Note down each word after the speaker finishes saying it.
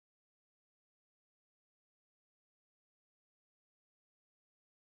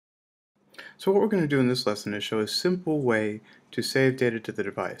So what we're going to do in this lesson is show a simple way to save data to the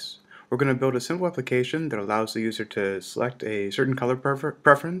device. We're going to build a simple application that allows the user to select a certain color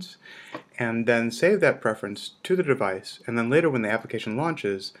preference and then save that preference to the device, and then later when the application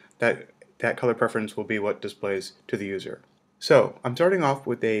launches, that color preference will be what displays to the user. So I'm starting off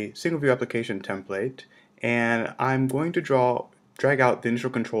with a single view application template, and I'm going to drag out the initial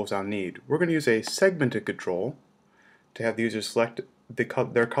controls I'll need. We're going to use a segmented control to have the user select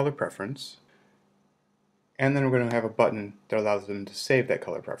their color preference, and then we're going to have a button that allows them to save that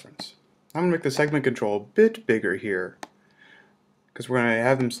color preference. I'm going to make the segment control a bit bigger here because we're going to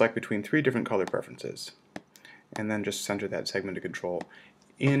have them select between 3 different color preferences, and then just center that segmented control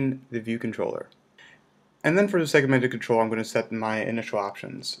in the view controller. And then for the segmented control, I'm going to set my initial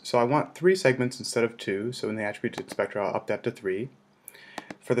options. So I want 3 segments instead of 2, so in the attribute inspector I'll up that to 3.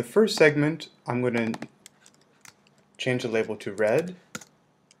 For the first segment, I'm going to change the label to red.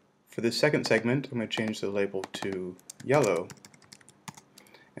 For the second segment, I'm going to change the label to yellow.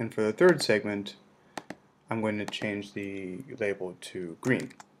 And for the third segment, I'm going to change the label to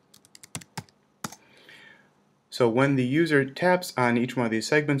green. So when the user taps on each one of these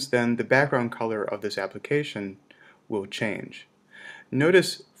segments, then the background color of this application will change.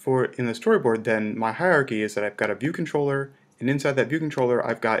 Notice in the storyboard then, my hierarchy is that I've got a view controller, and inside that view controller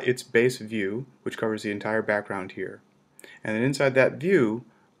I've got its base view, which covers the entire background here. And then inside that view,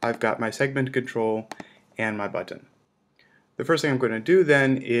 I've got my segment control and my button. The first thing I'm going to do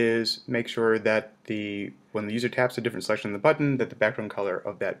then is make sure that when the user taps a different selection of the button, that the background color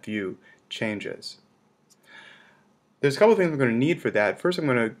of that view changes. There's a couple of things I'm going to need for that. First, I'm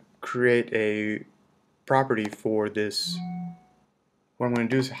going to create a property for this. What I'm going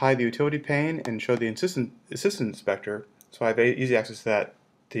to do is hide the utility pane and show the assistant inspector, so I have easy access to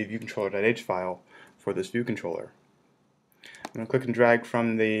the viewcontroller.h file for this view controller. I'm going to click and drag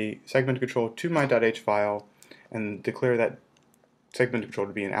from the segment control to my .h file and declare that segment control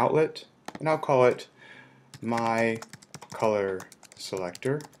to be an outlet, and I'll call it my color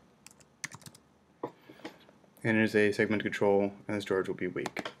selector, and it is a segment control, and the storage will be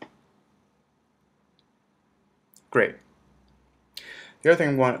weak. Great. The other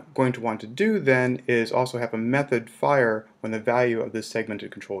thing I'm going to want to do then is also have a method fire when the value of this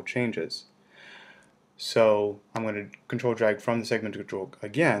segmented control changes. So I'm going to control drag from the segment control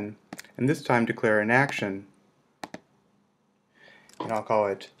again, and this time declare an action, and I'll call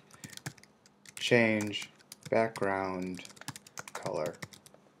it change background color.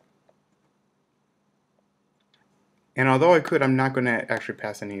 And although I could, I'm not going to actually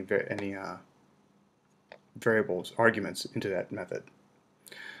pass any variables, arguments into that method.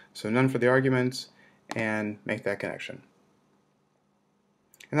 So none for the arguments, and make that connection.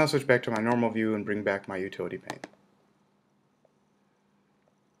 And I'll switch back to my normal view and bring back my utility pane.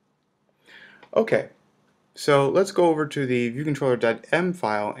 Okay, so let's go over to the viewcontroller.m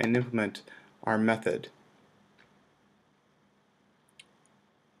file and implement our method.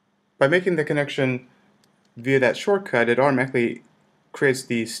 By making the connection via that shortcut, it automatically creates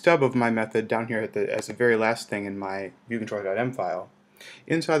the stub of my method down here as the very last thing in my viewcontroller.m file.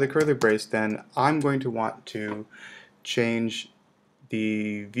 Inside the curly brace, then, I'm going to want to change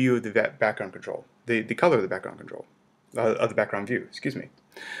the view of the background control, the color of the background control, of the background view, excuse me.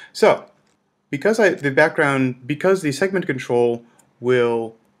 So, because the segment control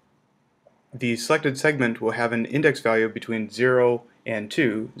the selected segment will have an index value between 0 and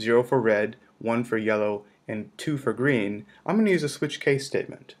 2, 0 for red, 1 for yellow, and 2 for green, I'm going to use a switch case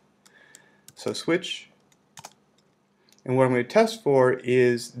statement. So switch, and what I'm going to test for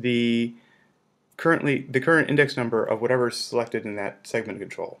is the current index number of whatever is selected in that segment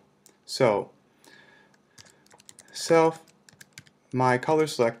control. So self my color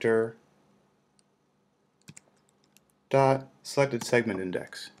selector dot selected segment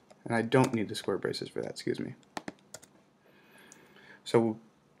index, and I don't need the square braces for that, excuse me. So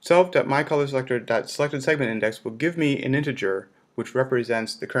self.myColorSelector.selected segment index will give me an integer which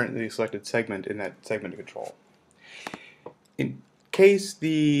represents the currently selected segment in that segment control. In case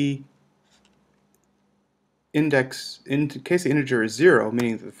the integer is 0,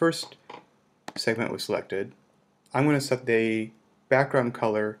 meaning that the first segment was selected, I'm going to set the background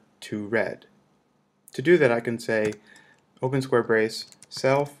color to red. To do that, I can say open square brace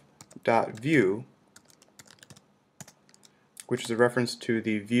self.view, which is a reference to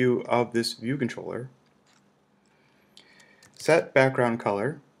the view of this view controller, set background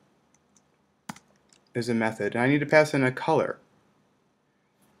color is a method, and I need to pass in a color.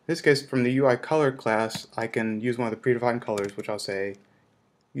 In this case, from the UI color class, I can use one of the predefined colors, which I'll say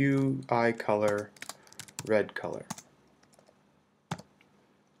UI color red color.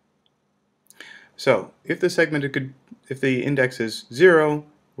 So if the index is 0,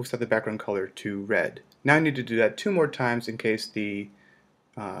 we'll set the background color to red. Now I need to do that 2 more times in case the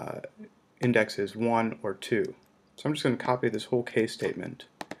index is 1 or 2. So I'm just going to copy this whole case statement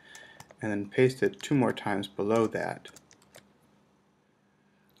and then paste it 2 more times below that.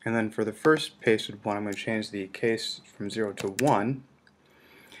 And then for the first pasted one, I'm going to change the case from 0 to 1.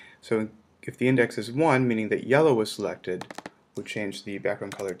 So if the index is 1, meaning that yellow was selected, we'll change the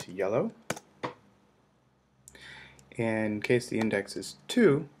background color to yellow. And in case the index is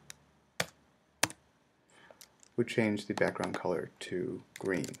 2, we'll change the background color to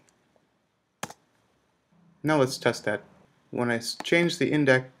green. Now let's test that. When I change the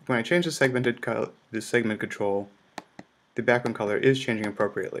segment control, the background color is changing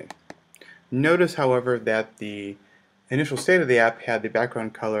appropriately. Notice, however, that the initial state of the app had the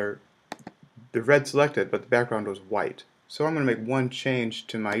background color, the red selected, but the background was white. So I'm going to make one change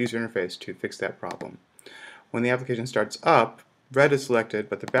to my user interface to fix that problem. When the application starts up, red is selected,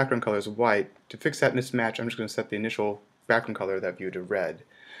 but the background color is white. To fix that mismatch, I'm just going to set the initial background color of that view to red.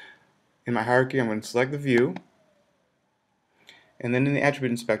 In my hierarchy, I'm going to select the view, and then in the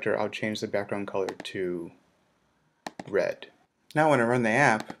attribute inspector, I'll change the background color to red. Now when I run the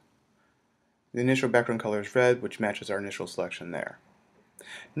app, the initial background color is red, which matches our initial selection there.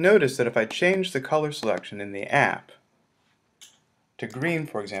 Notice that if I change the color selection in the app to green,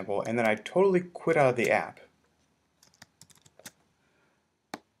 for example, and then I totally quit out of the app,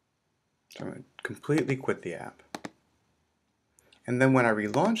 so I'm going to completely quit the app, and then when I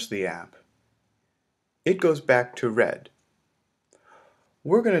relaunch the app, it goes back to red.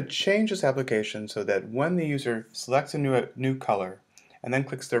 We're going to change this application so that when the user selects a new color and then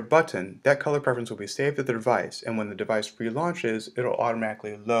clicks their button, that color preference will be saved to the device, and when the device relaunches, it'll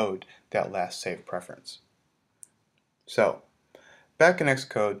automatically load that last saved preference. So, back in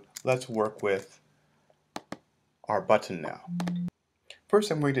Xcode, let's work with our button now. First,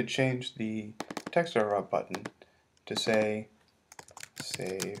 I'm going to change the text of our button to say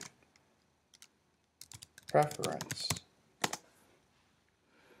save preference.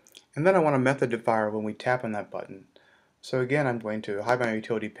 And then I want a method to fire when we tap on that button. So again, I'm going to hide my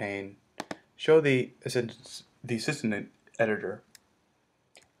utility pane, show the assistant editor,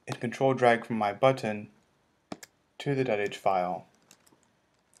 and control drag from my button to the .h file.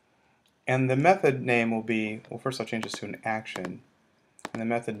 And the method name will be, well, first I'll change this to an action, and the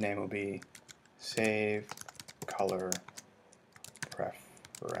method name will be save color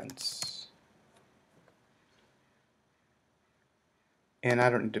preference. And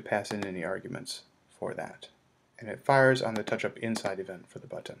I don't need to pass in any arguments for that. And it fires on the touch-up inside event for the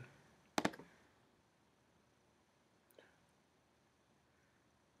button.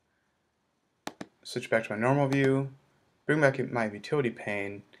 Switch back to my normal view, bring back my utility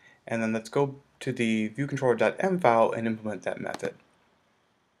pane, and then let's go to the viewController.m file and implement that method.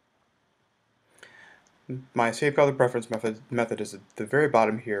 My save color preference method is at the very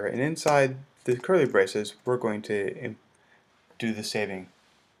bottom here, and inside the curly braces we're going to do the saving.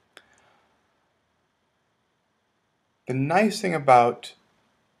 The nice thing about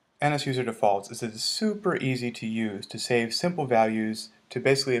NSUserDefaults is that it's super easy to use to save simple values to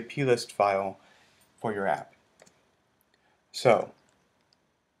basically a plist file for your app. So,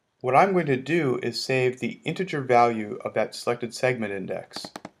 what I'm going to do is save the integer value of that selected segment index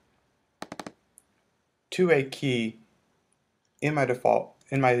to a key in my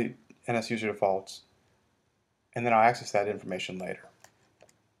NSUserDefaults, and then I'll access that information later.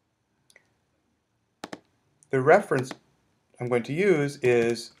 The reference I'm going to use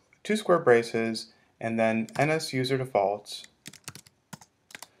is 2 square braces and then NSUserDefaults,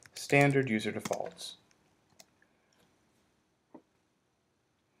 standard user defaults.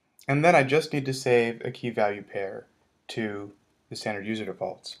 And then I just need to save a key value pair to the standard user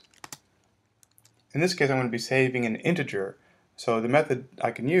defaults. In this case, I'm going to be saving an integer. So the method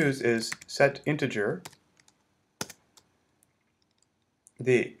I can use is setInteger.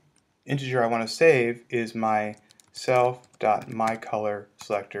 The integer I want to save is my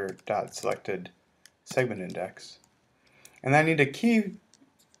self.myColorSelector.selected segment index. And I need a key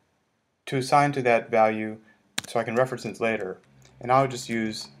to assign to that value so I can reference it later. And I'll just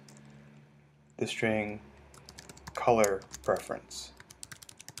use the string color preference.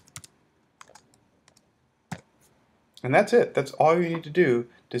 And that's it. That's all you need to do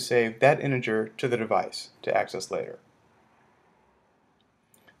to save that integer to the device to access later.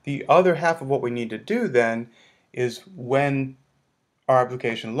 The other half of what we need to do then is when our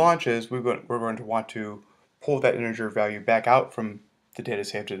application launches, we're going to want to pull that integer value back out from the data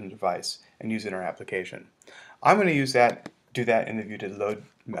saved in the device and use it in our application. I'm going to do that in the viewDidLoad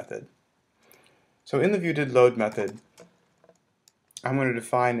method. So in the viewDidLoad method, I'm going to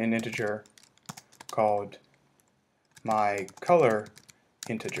define an integer called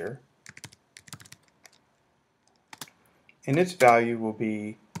myColorInteger, and its value will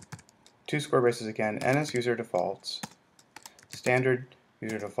be two square braces again, NSUserDefaults, standard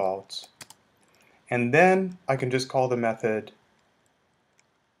user defaults, and then I can just call the method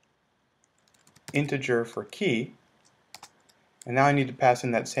integer for key, and now I need to pass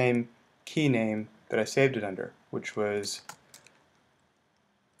in that same key name that I saved it under, which was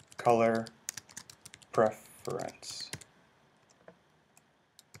color preference.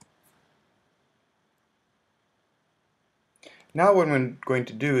 Now what I'm going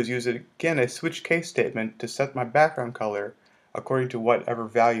to do is use again a switch case statement to set my background color according to whatever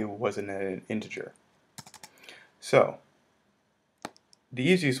value was in an integer. So the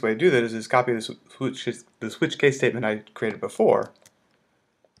easiest way to do that is just copy the switch case statement I created before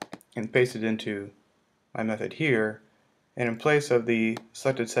and paste it into my method here, and in place of the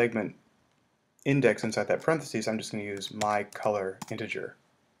selected segment index inside that parentheses, I'm just going to use myColorInteger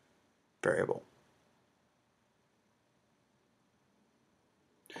variable.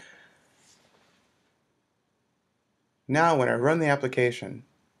 Now when I run the application,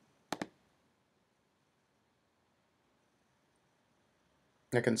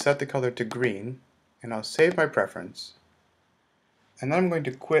 I can set the color to green, and I'll save my preference, and then I'm going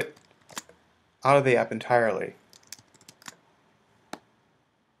to quit out of the app entirely.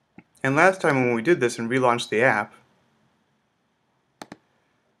 And last time when we did this and relaunched the app,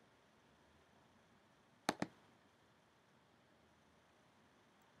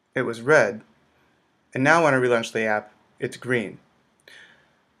 it was red, and now when I relaunch the app, it's green,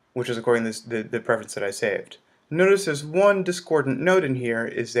 which is according to the preference that I saved. Notice there's one discordant note in here,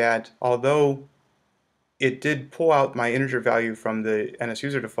 is that although it did pull out my integer value from the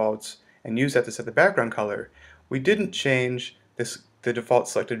NSUserDefaults and use that to set the background color, we didn't change the default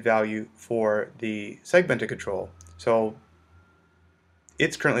selected value for the segmented control. So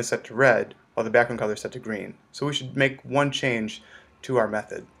it's currently set to red while the background color is set to green. So we should make one change to our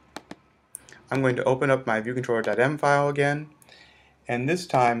method. I'm going to open up my viewController.m file again, and this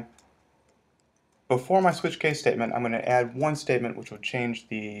time before my switch case statement, I'm going to add one statement which will change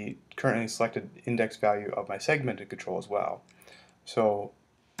the currently selected index value of my segmented control as well. So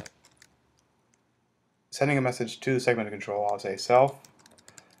sending a message to the segmented control, I'll say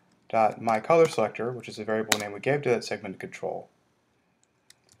self.myColorSelector, which is the variable name we gave to that segmented control.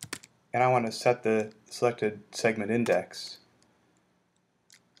 And I want to set the selected segment index,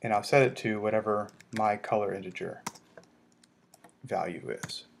 and I'll set it to whatever my color integer value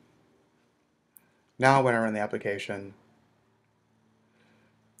is. Now when I run the application,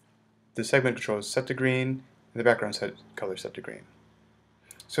 the segment control is set to green, and the background color is set to green.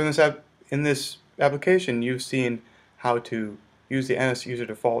 So in this application, you've seen how to use the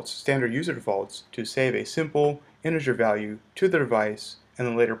NSUserDefaults, standard user defaults, to save a simple integer value to the device, and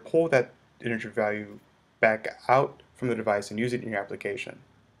then later pull that integer value back out from the device and use it in your application.